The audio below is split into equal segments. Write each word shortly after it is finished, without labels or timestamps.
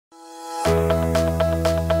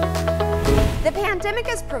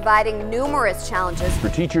pandemic is providing numerous challenges for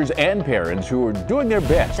teachers and parents who are doing their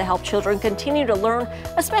best to help children continue to learn,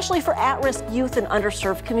 especially for at-risk youth and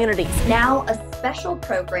underserved communities. Now a special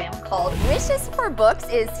program called Wishes for Books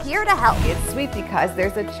is here to help. It's sweet because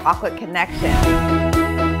there's a chocolate connection.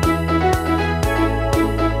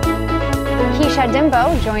 Keisha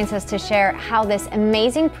Dimbo joins us to share how this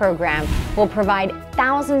amazing program will provide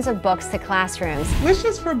thousands of books to classrooms.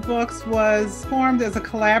 Wishes for Books was formed as a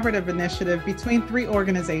collaborative initiative between 3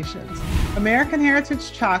 organizations. American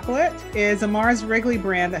Heritage Chocolate is a Mars Wrigley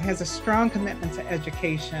brand that has a strong commitment to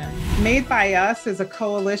education. Made by Us is a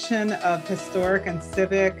coalition of historic and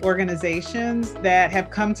civic organizations that have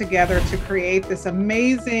come together to create this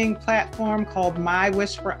amazing platform called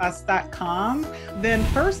mywishforus.com. Then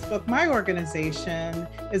First Book, my organization,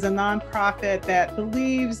 is a nonprofit that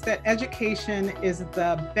believes that education is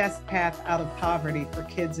the best path out of poverty for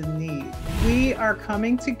kids in need. We are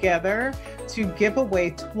coming together to give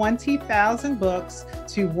away 20,000 books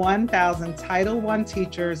to 1,000 Title I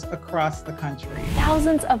teachers across the country.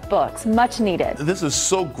 Thousands of books, much needed. This is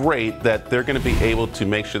so great that they're going to be able to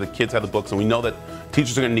make sure the kids have the books, and we know that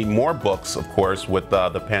teachers are going to need more books, of course, with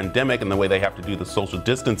the pandemic and the way they have to do the social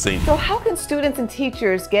distancing. So how can students and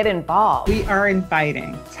teachers get involved? We are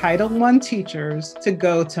inviting Title I teachers to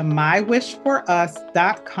go to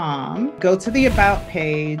mywishforus.com, go to the About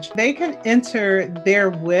page. They can enter their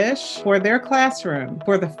wish for their classroom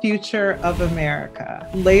for the future of America.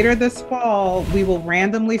 Later this fall, we will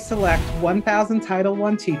randomly select 1,000 Title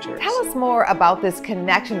I teachers. Tell us more about this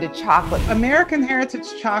connection to chocolate. American Heritage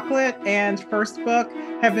Chocolate and First Book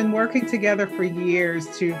have been working together for years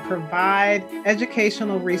to provide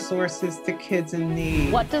educational resources to kids in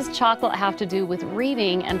need. What does chocolate have to do with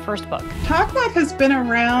reading and First Book? Chocolate has been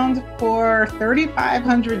around for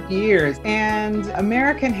 3,500 years, and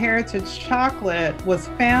American Heritage Chocolate was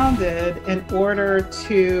founded in order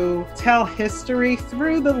to tell history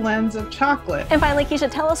through the lens of chocolate. And finally,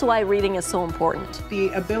 Keisha, tell us why reading is so important. The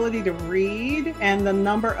ability to read and the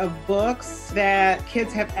number of books that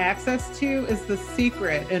kids have access to is the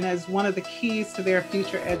secret and is one of the keys to their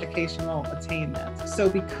future educational attainment. So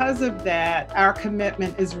because of that, our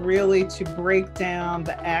commitment is really to break down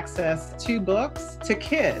the access to books to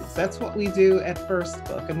kids. That's what we do at First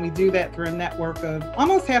Book, and we do that through a network of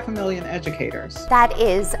almost 500,000 educators. That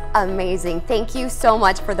is amazing. Thank you so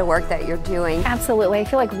much for the work that you're doing. Absolutely. I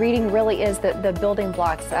feel like reading really is the building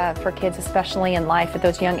blocks for kids, especially in life at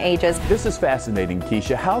those young ages. This is fascinating,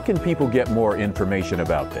 Keisha. How can people get more information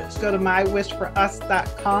about this? Go to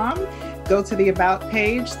mywishforus.com. Go to the About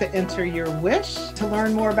page to enter your wish. To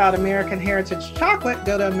learn more about American Heritage Chocolate,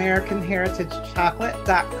 go to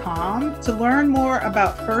americanheritagechocolate.com. To learn more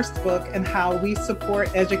about First Book and how we support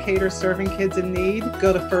educators serving kids in need,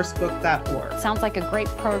 go to firstbook.org. Sounds like a great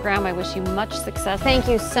program. I wish you much success. Thank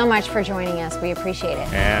you so much for joining us. We appreciate it.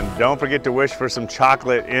 And don't forget to wish for some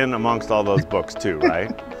chocolate in amongst all those books too,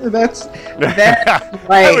 right? That's right.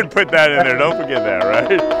 I would put that in there. Don't forget that,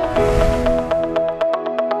 right?